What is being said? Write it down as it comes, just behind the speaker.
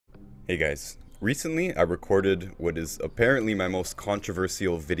Hey guys, recently I recorded what is apparently my most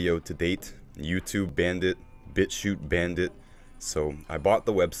controversial video to date. YouTube banned it, BitChute banned it, so I bought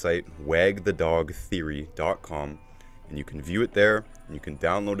the website wagthedogtheory.com and you can view it there, and you can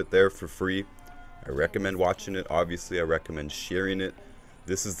download it there for free. I recommend watching it, obviously I recommend sharing it.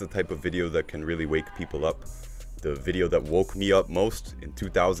 This is the type of video that can really wake people up. The video that woke me up most in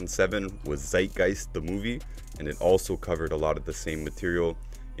 2007 was Zeitgeist the movie, and it also covered a lot of the same material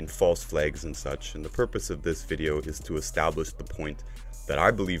in false flags and such. And the purpose of this video is to establish the point that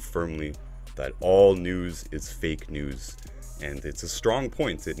I believe firmly, that all news is fake news. And it's a strong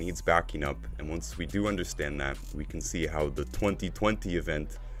point, it needs backing up. And once we do understand that, we can see how the 2020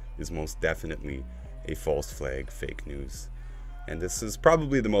 event is most definitely a false flag, fake news. And this is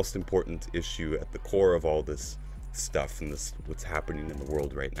probably the most important issue at the core of all this stuff and this what's happening in the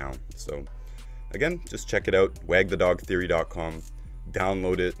world right now. So again, just check it out, wagthedogtheory.com.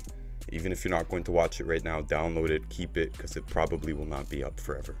 Download it. Even if you're not going to watch it right now, download it, keep it, because it probably will not be up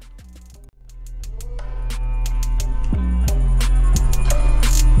forever.